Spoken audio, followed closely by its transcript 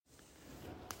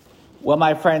Well,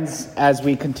 my friends, as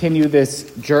we continue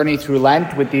this journey through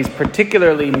Lent with these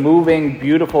particularly moving,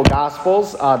 beautiful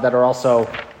Gospels that are also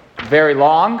very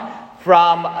long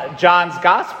from John's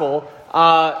Gospel,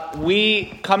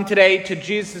 we come today to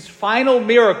Jesus' final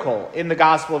miracle in the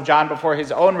Gospel of John before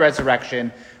his own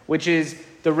resurrection, which is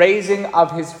the raising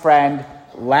of his friend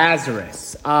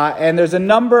Lazarus. And there's a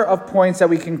number of points that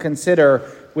we can consider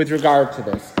with regard to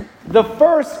this. The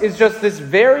first is just this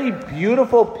very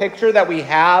beautiful picture that we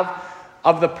have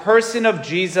of the person of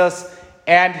Jesus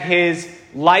and his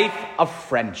life of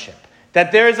friendship.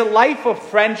 That there is a life of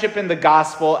friendship in the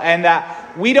gospel, and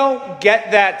that we don't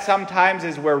get that sometimes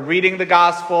as we're reading the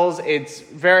gospels. It's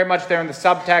very much there in the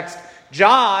subtext.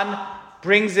 John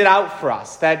brings it out for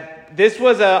us, that this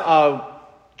was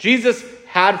Jesus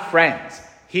had friends.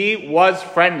 He was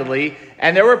friendly,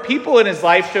 and there were people in his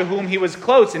life to whom he was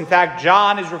close. In fact,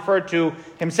 John is referred to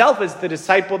himself as the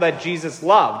disciple that Jesus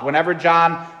loved. Whenever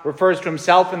John refers to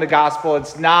himself in the gospel,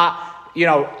 it's not,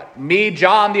 me,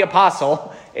 John the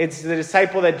apostle. It's the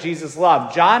disciple that Jesus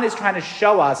loved. John is trying to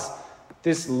show us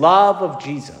this love of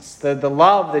Jesus, the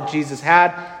love that Jesus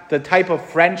had, the type of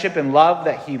friendship and love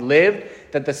that he lived,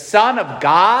 that the Son of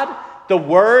God, the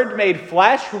Word made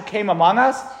flesh who came among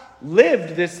us,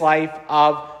 lived this life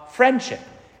of friendship.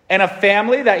 And a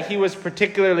family that he was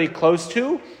particularly close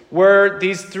to were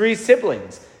these three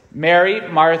siblings, Mary,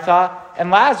 Martha,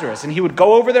 and Lazarus. And he would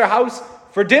go over their house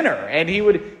for dinner, and he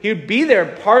would be there,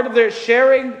 part of their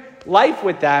sharing life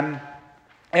with them.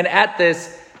 And at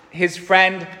this, his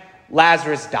friend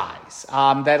Lazarus dies.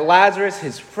 That Lazarus,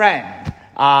 his friend,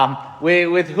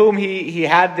 with whom he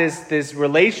had this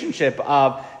relationship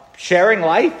of sharing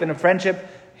life and a friendship,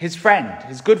 his friend,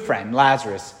 his good friend,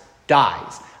 Lazarus,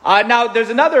 dies. Now, there's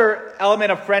another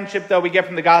element of friendship, though, we get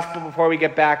from the gospel before we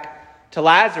get back to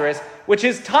Lazarus, which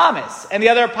is Thomas and the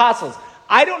other apostles.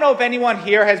 I don't know if anyone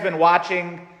here has been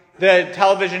watching the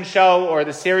television show or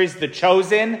the series The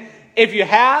Chosen. If you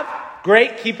have,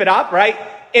 great, keep it up, right?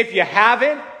 If you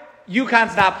haven't,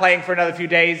 UConn's not playing for another few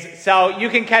days, so you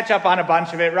can catch up on a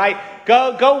bunch of it, right?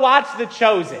 Go watch The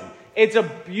Chosen. It's a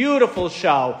beautiful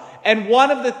show. And one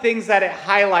of the things that it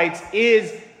highlights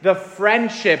is the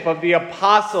friendship of the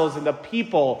apostles and the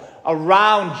people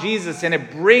around Jesus. And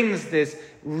it brings this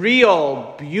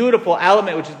real, beautiful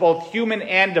element, which is both human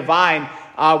and divine,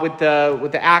 with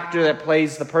the actor that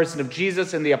plays the person of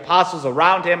Jesus and the apostles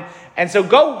around him. And so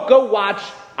go watch.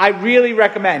 I really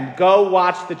recommend. Go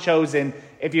watch The Chosen.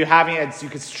 If you haven't, you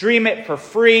can stream it for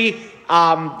free.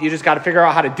 You just got to figure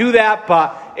out how to do that,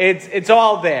 but it's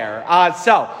all there.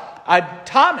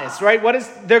 Thomas, right?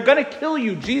 They're going to kill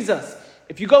you, Jesus.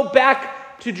 If you go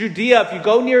back to Judea, if you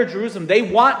go near Jerusalem, they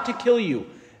want to kill you.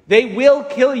 They will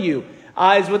kill you,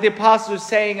 is what the apostles are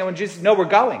saying. And when Jesus says, no, we're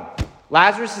going.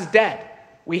 Lazarus is dead.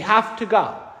 We have to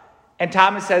go. And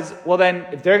Thomas says, well then,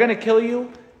 if they're going to kill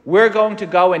you, we're going to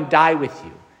go and die with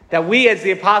you. That we as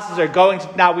the apostles are going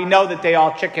to, now we know that they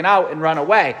all chicken out and run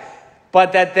away,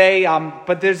 but that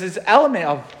but there's this element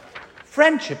of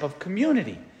friendship, of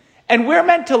community. And we're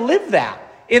meant to live that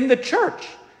in the church.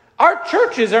 Our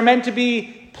churches are meant to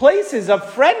be places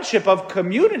of friendship, of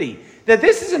community. That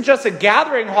this isn't just a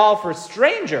gathering hall for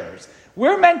strangers.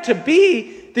 We're meant to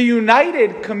be the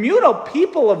united communal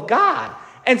people of God.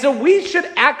 And so we should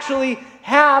actually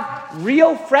have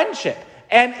real friendship.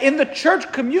 And in the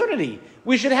church community,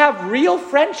 we should have real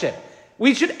friendship.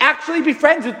 We should actually be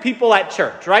friends with people at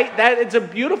church, right? That it's a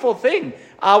beautiful thing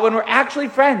when we're actually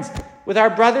friends with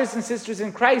our brothers and sisters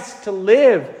in Christ, to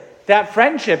live that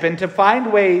friendship and to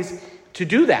find ways to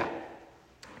do that.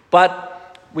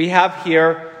 But we have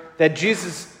here that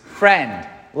Jesus' friend,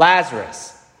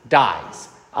 Lazarus, dies.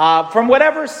 From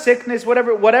whatever sickness,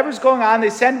 whatever's going on, they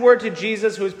send word to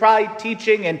Jesus, who is probably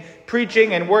teaching and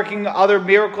preaching and working other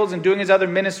miracles and doing his other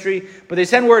ministry. But they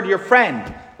send word, your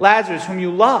friend, Lazarus, whom you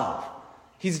love,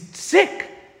 he's sick.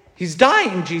 He's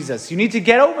dying, Jesus. You need to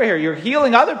get over here. You're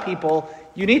healing other people.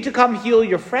 You need to come heal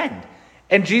your friend.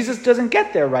 And Jesus doesn't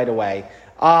get there right away.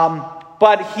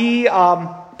 But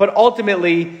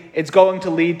ultimately, it's going to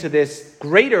lead to this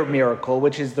greater miracle,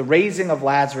 which is the raising of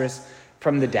Lazarus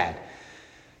from the dead.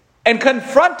 And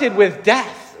confronted with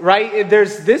death, right?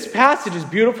 This passage is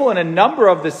beautiful, and a number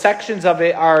of the sections of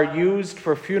it are used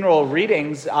for funeral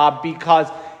readings because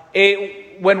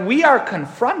when we are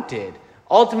confronted,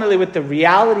 ultimately with the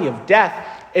reality of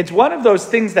death, it's one of those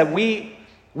things that we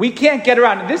can't get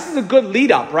around. This is a good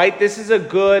lead up, right? This is a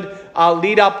good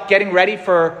lead up getting ready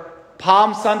for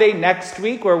Palm Sunday next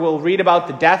week, where we'll read about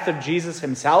the death of Jesus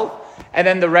himself. And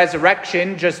then the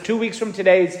resurrection, just 2 weeks from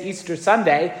today is Easter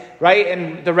Sunday, right?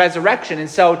 And the resurrection. And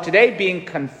so today being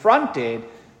confronted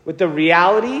with the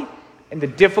reality in the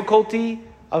difficulty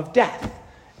of death.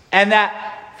 And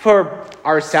that for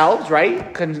ourselves,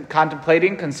 right,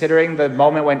 contemplating, considering the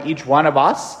moment when each one of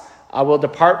us will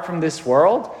depart from this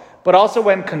world, but also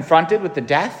when confronted with the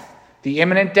death, the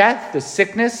imminent death, the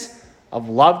sickness of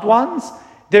loved ones,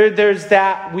 there's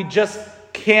that we just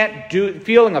can't do,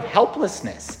 feeling of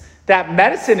helplessness. That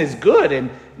medicine is good,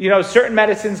 and certain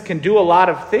medicines can do a lot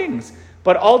of things,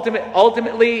 but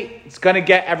ultimately it's going to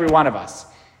get every one of us.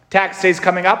 Tax day's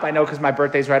coming up, I know, because my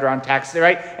birthday's right around tax day,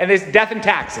 right? And there's death and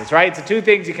taxes, right? It's the two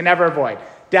things you can never avoid.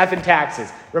 Death and taxes.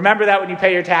 Remember that when you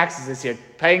pay your taxes this year.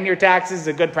 Paying your taxes is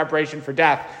a good preparation for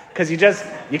death, because you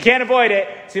can't avoid it,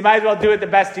 so you might as well do it the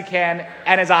best you can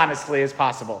and as honestly as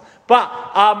possible. But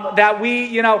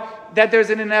that there's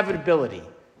an inevitability,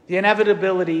 the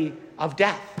inevitability of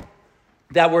death,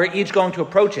 that we're each going to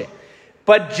approach it.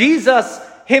 But Jesus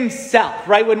himself,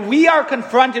 right? When we are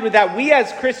confronted with that, we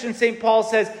as Christians, St. Paul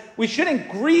says, we shouldn't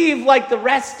grieve like the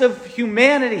rest of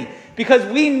humanity, because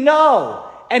we know,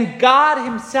 and God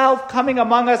himself coming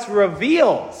among us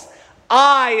reveals,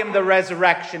 I am the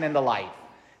resurrection and the life.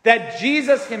 That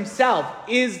Jesus himself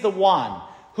is the one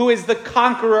who is the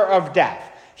conqueror of death.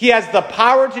 He has the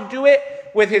power to do it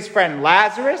with his friend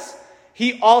Lazarus.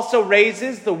 He also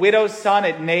raises the widow's son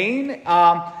at Nain,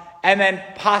 and then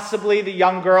possibly the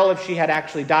young girl, if she had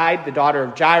actually died, the daughter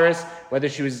of Jairus, whether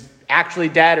she was actually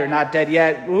dead or not dead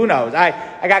yet, who knows?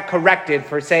 I got corrected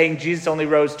for saying Jesus only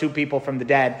rose 2 people from the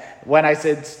dead when I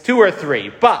said 2 or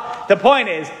 3. But the point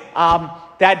is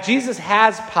that Jesus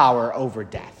has power over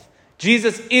death.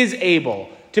 Jesus is able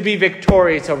to be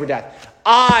victorious over death.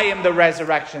 I am the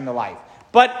resurrection and the life.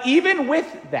 But even with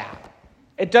that,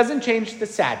 it doesn't change the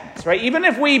sadness, right? Even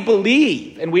if we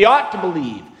believe, and we ought to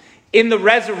believe, in the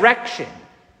resurrection,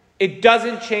 it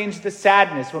doesn't change the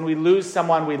sadness when we lose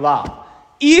someone we love.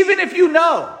 Even if you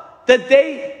know that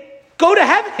they go to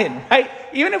heaven, right?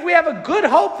 Even if we have a good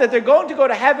hope that they're going to go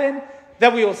to heaven,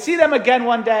 that we will see them again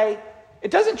one day,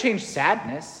 it doesn't change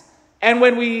sadness. And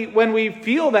when we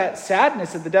feel that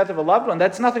sadness at the death of a loved one,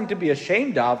 that's nothing to be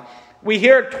ashamed of. We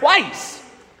hear it twice.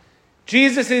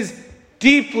 Jesus is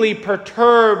deeply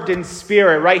perturbed in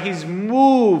spirit, right? He's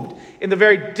moved in the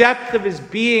very depth of his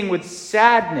being with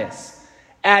sadness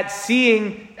at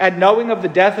knowing of the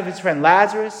death of his friend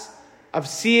Lazarus, of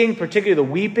seeing particularly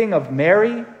the weeping of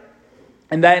Mary.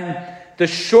 And then the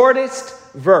shortest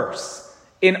verse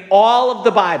in all of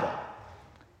the Bible,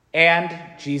 and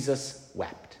Jesus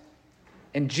wept.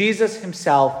 And Jesus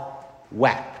himself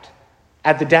wept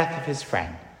at the death of his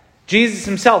friend. Jesus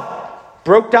himself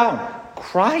broke down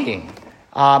crying.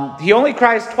 He only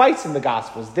cries twice in the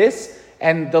Gospels. This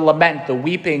and the lament, the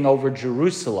weeping over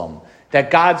Jerusalem,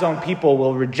 that God's own people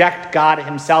will reject God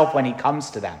himself when he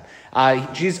comes to them.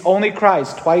 Jesus only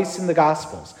cries twice in the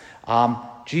Gospels.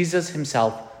 Jesus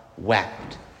himself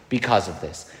wept because of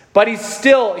this. But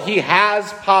he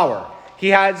has power.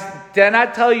 Did I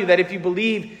not tell you that if you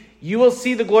believe, you will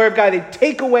see the glory of God? They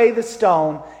take away the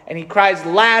stone, and he cries,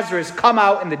 Lazarus, come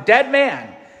out, and the dead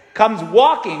man comes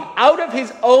walking out of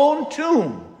his own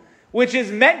tomb, which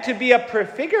is meant to be a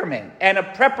prefigurement and a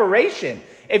preparation.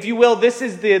 If you will, this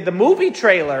is the movie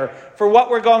trailer for what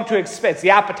we're going to expect. It's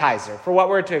the appetizer for what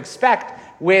we're to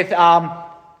expect with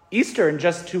Easter in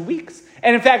just 2 weeks.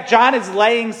 And in fact, John is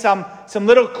laying some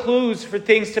little clues for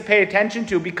things to pay attention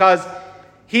to, because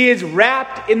he is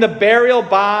wrapped in the burial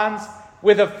bonds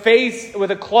with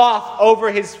a cloth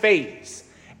over his face.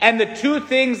 And the 2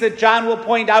 things that John will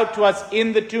point out to us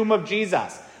in the tomb of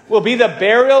Jesus will be the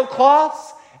burial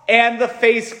cloths and the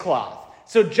face cloth.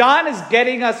 So John is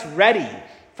getting us ready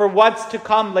for what's to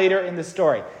come later in the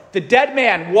story. The dead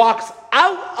man walks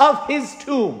out of his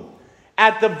tomb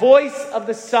at the voice of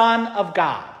the Son of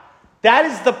God. That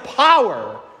is the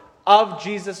power of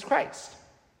Jesus Christ.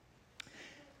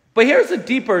 But here's a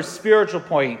deeper spiritual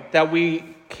point that we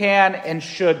can and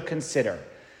should consider.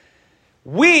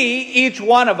 We, each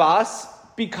one of us,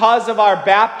 because of our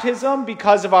baptism,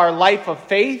 because of our life of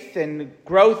faith and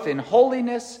growth in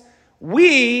holiness,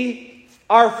 we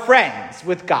are friends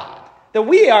with God. That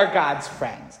we are God's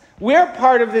friends. We're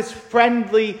part of this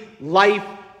friendly life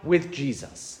with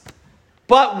Jesus.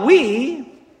 But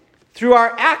we, through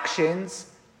our actions,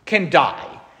 can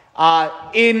die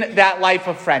in that life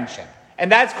of friendship.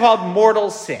 And that's called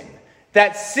mortal sin.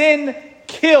 That sin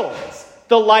kills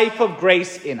the life of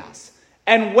grace in us.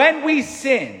 And when we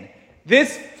sin,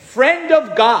 this friend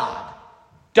of God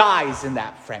dies in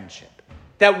that friendship.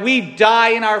 That we die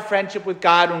in our friendship with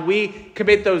God when we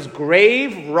commit those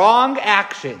grave, wrong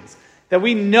actions that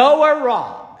we know are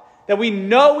wrong, that we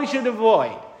know we should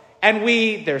avoid. And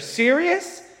they're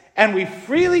serious, and we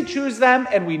freely choose them,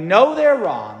 and we know they're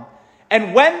wrong.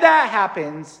 And when that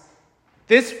happens,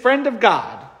 this friend of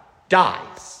God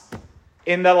dies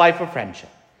in the life of friendship.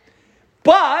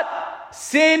 But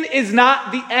sin is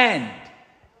not the end.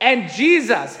 And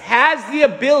Jesus has the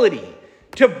ability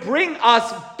to bring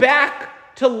us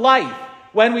back to life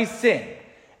when we sin.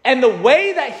 And the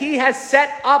way that he has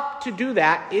set up to do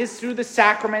that is through the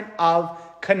sacrament of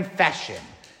confession.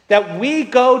 That we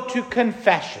go to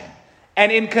confession.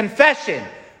 And in confession,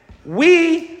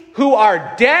 we who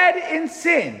are dead in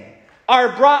sin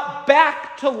are brought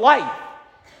back to life.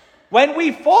 When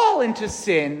we fall into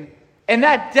sin and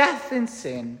that death in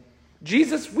sin,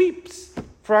 Jesus weeps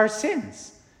for our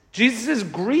sins. Jesus is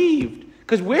grieved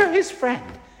because we're his friend.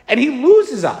 And he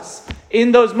loses us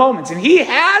in those moments. And he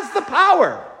has the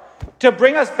power to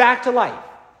bring us back to life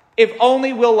if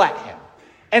only we'll let him.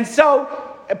 And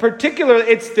so, in particular,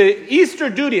 it's the Easter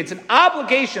duty. It's an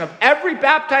obligation of every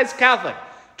baptized Catholic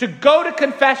to go to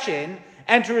confession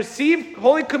and to receive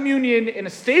Holy Communion in a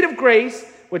state of grace,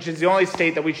 which is the only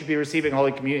state that we should be receiving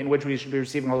Holy Communion, in which we should be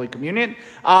receiving Holy Communion,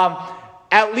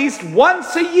 at least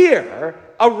once a year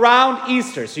around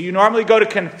Easter. So you normally go to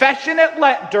confession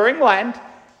during Lent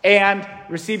and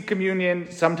receive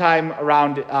communion sometime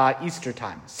around Easter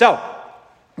time. So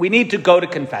we need to go to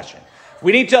confession.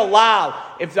 We need to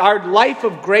allow, if our life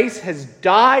of grace has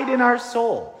died in our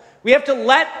soul, we have to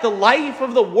let the life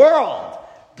of the world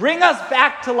bring us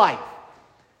back to life.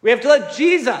 We have to let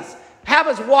Jesus have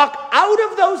us walk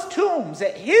out of those tombs,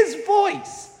 that his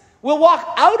voice will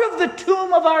walk out of the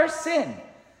tomb of our sin.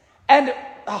 And,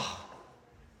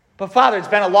 but Father, it's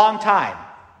been a long time.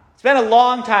 It's been a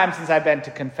long time since I've been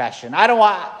to confession. You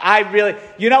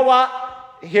know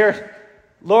what? Here,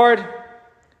 Lord,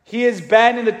 he has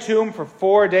been in the tomb for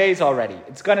 4 days already.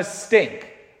 It's going to stink,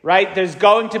 right? There's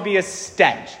going to be a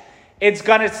stench. It's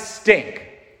going to stink.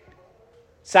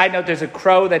 Side note, there's a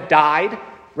crow that died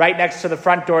right next to the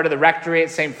front door to the rectory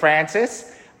at St.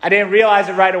 Francis. I didn't realize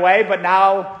it right away, but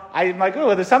now I'm like,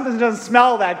 oh, there's something that doesn't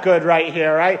smell that good right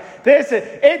here, right?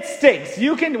 It stinks.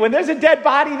 When there's a dead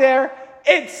body there,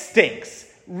 it stinks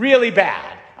really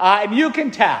bad. And you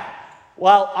can tell.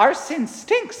 Well, our sin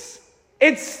stinks.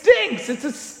 It stinks. It's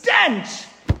a stench.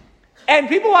 And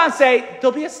people want to say,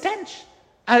 there'll be a stench.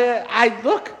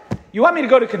 Look, you want me to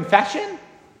go to confession?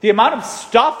 The amount of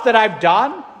stuff that I've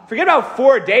done? Forget about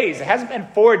 4 days. It hasn't been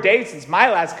 4 days since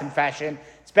my last confession.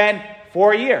 It's been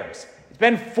 4 years. It's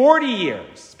been 40 years.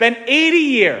 It's been 80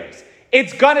 years.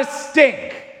 It's going to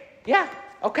stink. Yeah,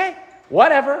 okay,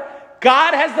 whatever.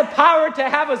 God has the power to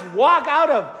have us walk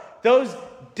out of those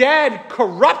dead,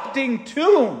 corrupting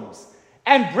tombs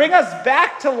and bring us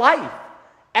back to life.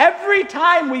 Every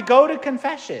time we go to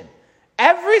confession.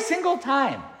 Every single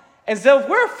time. And so if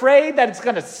we're afraid that it's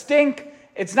going to stink,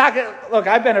 it's not going to... Look,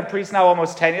 I've been a priest now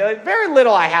almost 10 years. Very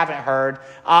little I haven't heard.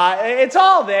 It's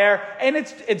all there, and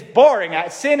it's boring.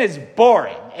 Sin is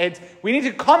boring. We need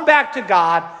to come back to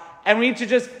God, and we need to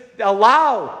just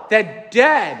allow that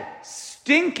dead,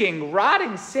 stinking,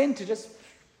 rotting sin to just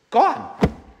gone,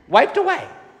 wiped away.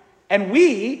 And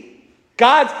we,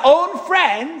 God's own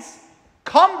friends,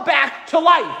 come back to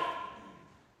life.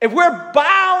 If we're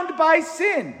bound by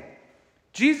sin,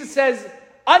 Jesus says,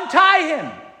 untie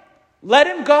him. Let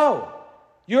him go.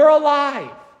 You're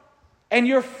alive and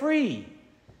you're free.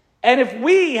 And if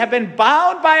we have been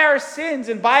bound by our sins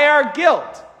and by our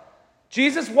guilt,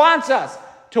 Jesus wants us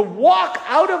to walk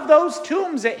out of those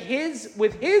tombs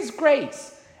with his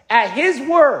grace, at his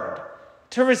word,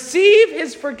 to receive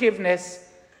his forgiveness,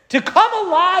 to come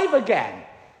alive again,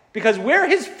 because we're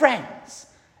his friends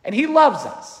and he loves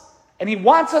us and he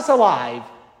wants us alive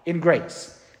in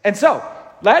grace. And so,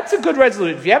 that's a good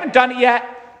resolution. If you haven't done it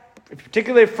yet, if you're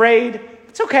particularly afraid,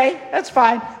 it's okay. That's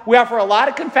fine. We offer a lot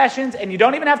of confessions, and you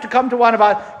don't even have to come to one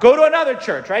go to another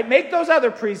church, right? Make those other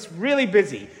priests really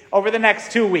busy over the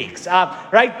next 2 weeks,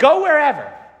 right? Go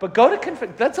wherever, but go to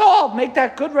confession. Let's all make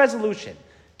that good resolution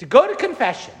to go to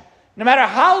confession, no matter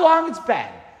how long it's been,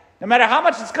 no matter how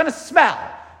much it's going to smell,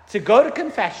 to go to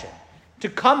confession, to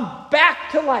come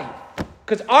back to life,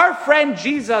 because our friend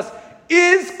Jesus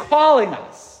is calling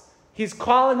us. He's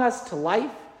calling us to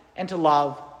life and to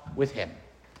love with him.